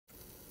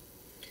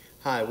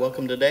Hi,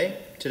 welcome today.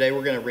 Today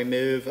we're going to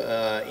remove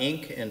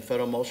ink and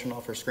photo emulsion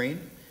off our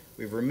screen.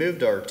 We've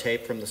removed our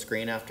tape from the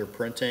screen after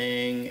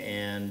printing,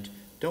 and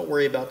don't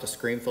worry about the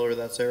screen filler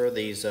that's there.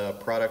 These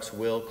products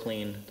will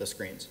clean the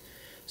screens.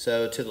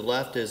 So to the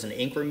left is an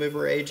ink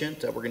remover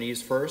agent that we're going to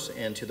use first,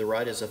 and to the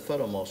right is a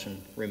photo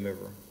emulsion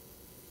remover.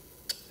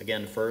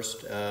 Again,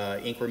 first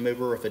ink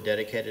remover with a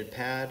dedicated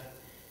pad,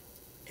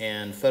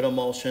 and photo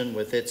emulsion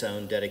with its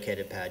own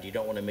dedicated pad. You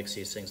don't want to mix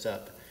these things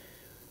up.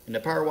 In the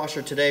power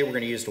washer today, we're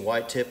going to use the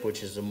white tip,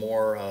 which is a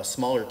more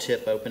smaller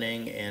tip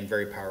opening and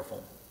very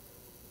powerful.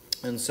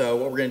 And so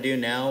what we're going to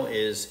do now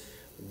is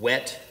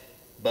wet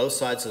both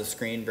sides of the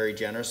screen very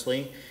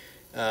generously.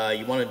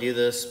 You want to do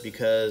this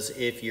because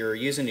if you're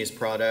using these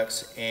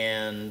products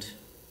and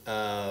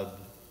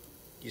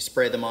you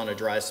spray them on a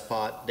dry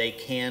spot, they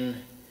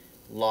can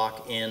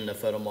lock in the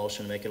photo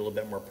emulsion and make it a little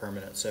bit more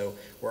permanent. So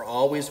we're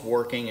always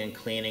working and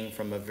cleaning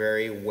from a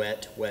very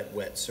wet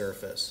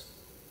surface.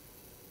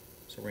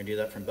 So we're going to do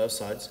that from both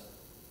sides.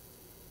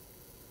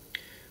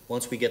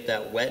 Once we get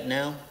that wet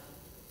now,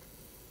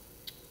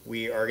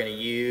 we are going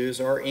to use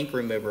our ink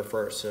remover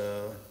first.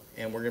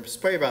 And we're going to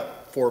spray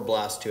about 4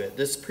 blasts to it.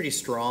 This is pretty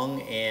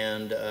strong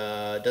and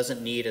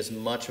doesn't need as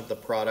much of the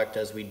product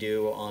as we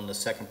do on the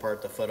second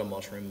part, the photo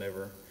emulsion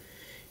remover.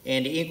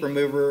 And the ink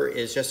remover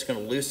is just going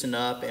to loosen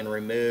up and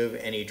remove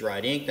any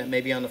dried ink that may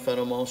be on the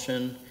photo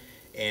emulsion,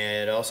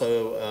 and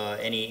also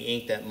any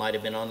ink that might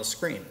have been on the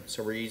screen.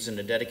 So we're using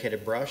a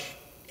dedicated brush,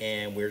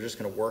 and we're just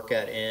going to work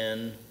that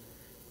in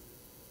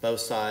both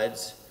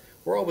sides.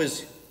 We're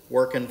always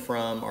working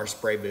from our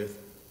spray booth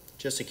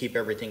just to keep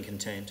everything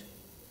contained.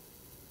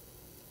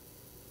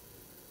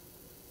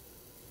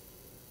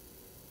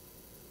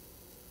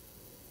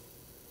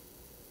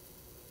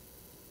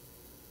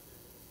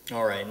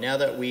 All right, now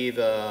that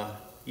we've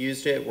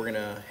used it, we're going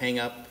to hang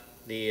up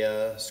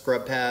the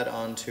scrub pad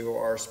onto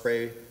our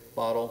spray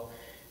bottle.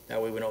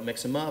 That way we don't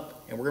mix them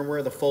up. And we're going to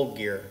wear the fold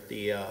gear,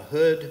 the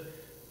hood,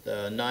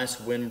 the nice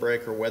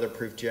windbreaker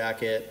weatherproof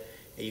jacket.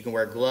 You can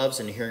wear gloves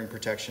and hearing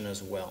protection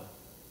as well.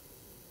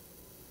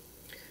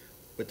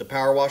 With the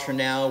power washer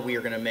now, we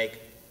are going to make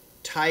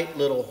tight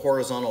little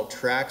horizontal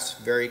tracks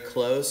very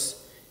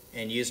close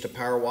and use the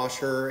power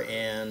washer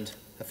and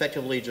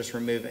effectively just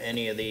remove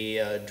any of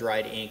the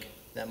dried ink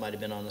that might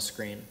have been on the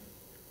screen.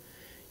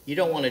 You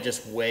don't want to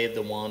just wave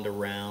the wand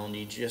around.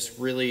 You just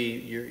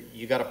really,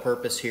 you got a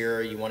purpose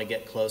here. You want to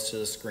get close to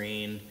the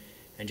screen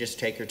and just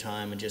take your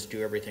time and just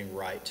do everything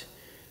right.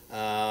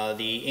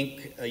 The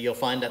ink, you'll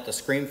find that the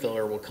screen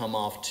filler will come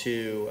off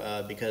too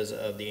because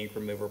of the ink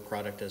remover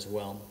product as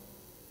well.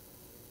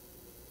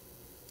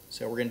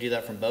 So we're going to do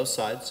that from both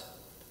sides.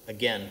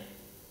 Again,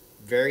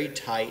 very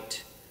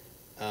tight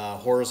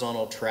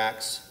horizontal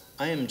tracks.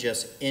 I am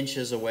just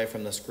inches away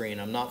from the screen.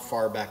 I'm not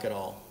far back at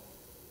all.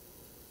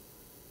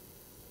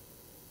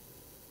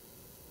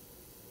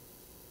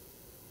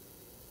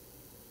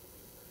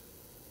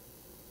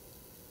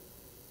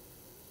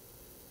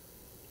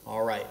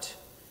 All right.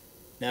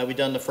 Now we've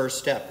done the first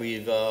step.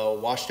 We've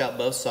washed out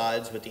both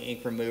sides with the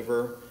ink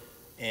remover,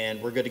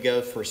 and we're good to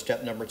go for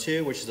step number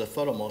 2, which is a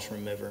photo emulsion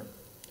remover.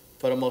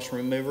 Photo emulsion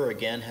remover,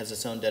 again, has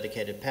its own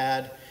dedicated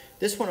pad.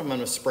 This one I'm going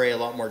to spray a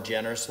lot more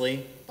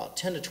generously, about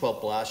 10 to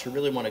 12 blasts. You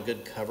really want a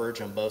good coverage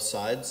on both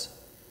sides.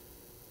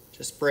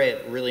 Just spray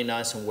it really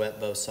nice and wet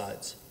both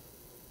sides.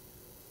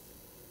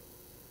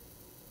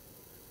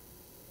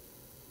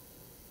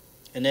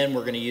 And then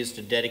we're going to use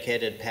the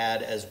dedicated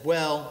pad as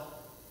well.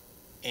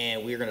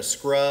 And we're going to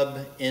scrub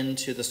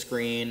into the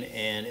screen,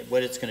 and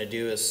what it's going to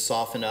do is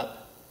soften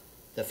up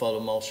the photo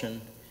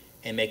emulsion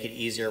and make it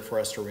easier for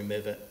us to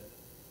remove it.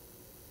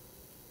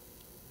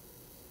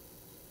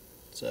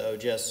 So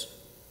just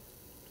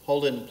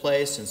hold it in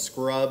place and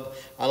scrub.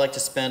 I like to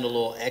spend a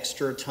little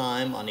extra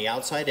time on the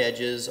outside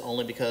edges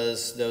only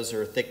because those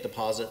are thick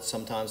deposits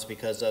sometimes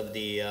because of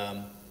the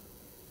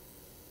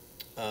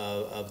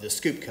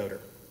scoop coater.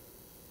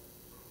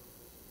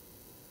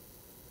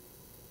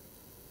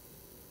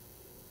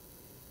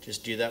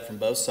 Just do that from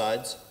both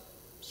sides.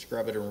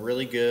 Scrub it in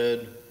really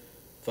good.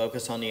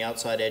 Focus on the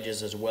outside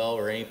edges as well,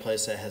 or any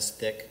place that has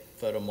thick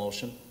photo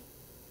emulsion.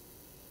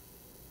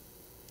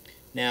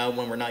 Now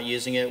when we're not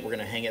using it, we're going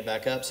to hang it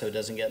back up so it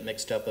doesn't get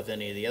mixed up with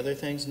any of the other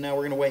things. Now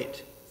we're going to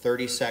wait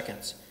 30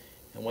 seconds.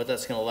 And what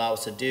that's going to allow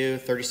us to do,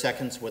 30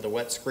 seconds with a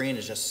wet screen,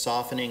 is just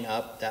softening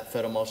up that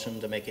photo emulsion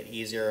to make it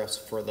easier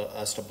for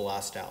us to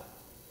blast out.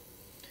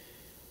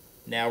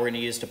 Now we're going to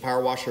use the power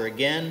washer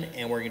again,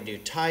 and we're going to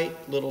do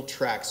tight little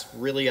tracks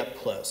really up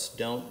close.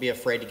 Don't be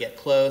afraid to get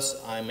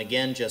close. I'm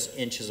again just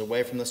inches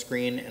away from the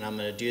screen, and I'm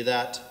going to do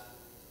that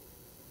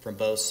from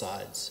both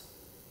sides.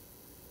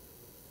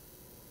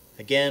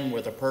 Again,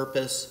 with a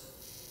purpose.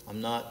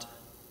 I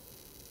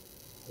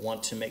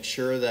want to make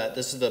sure that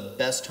this is the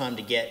best time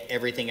to get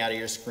everything out of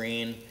your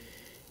screen.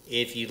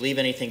 If you leave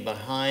anything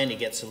behind,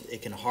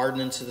 it can harden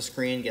into the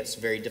screen, gets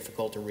very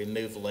difficult to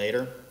remove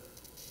later.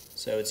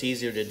 So it's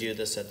easier to do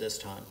this at this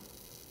time.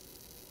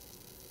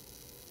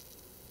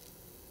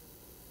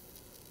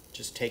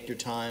 Just take your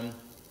time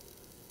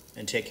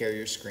and take care of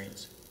your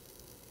screens.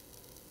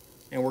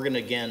 And we're going to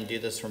again do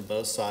this from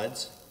both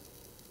sides.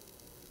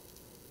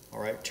 All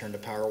right, turn the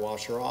power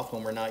washer off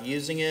when we're not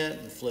using it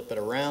and flip it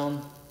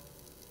around.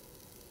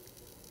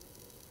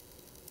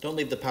 Don't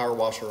leave the power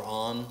washer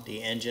on.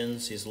 The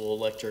engines, these little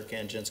electric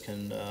engines,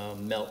 can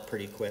melt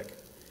pretty quick.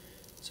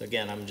 So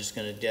again, I'm just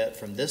going to get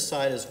from this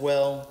side as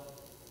well.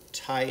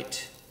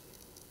 Tight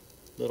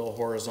little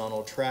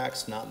horizontal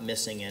tracks, not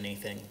missing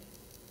anything.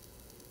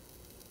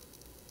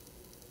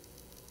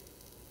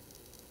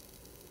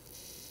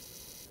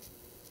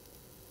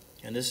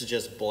 And this is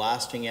just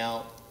blasting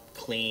out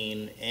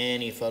clean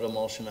any photo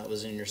emulsion that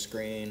was in your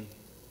screen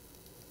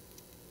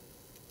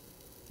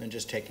and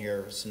just taking care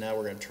of it. So now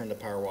we're going to turn the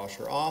power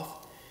washer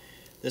off.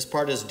 This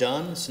part is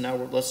done, so now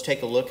let's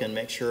take a look and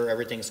make sure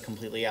everything's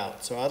completely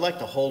out. So I'd like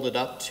to hold it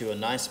up to a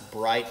nice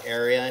bright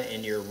area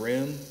in your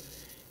room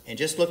and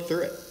just look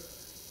through it.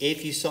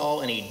 If you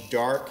saw any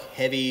dark,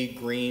 heavy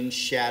green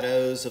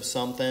shadows of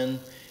something,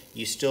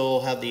 you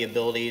still have the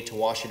ability to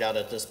wash it out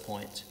at this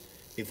point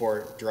before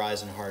it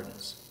dries and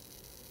hardens.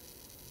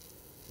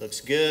 Looks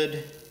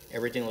good,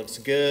 everything looks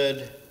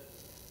good,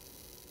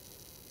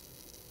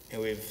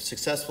 and we've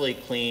successfully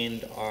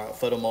cleaned our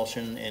photo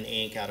emulsion and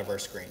ink out of our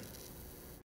screen.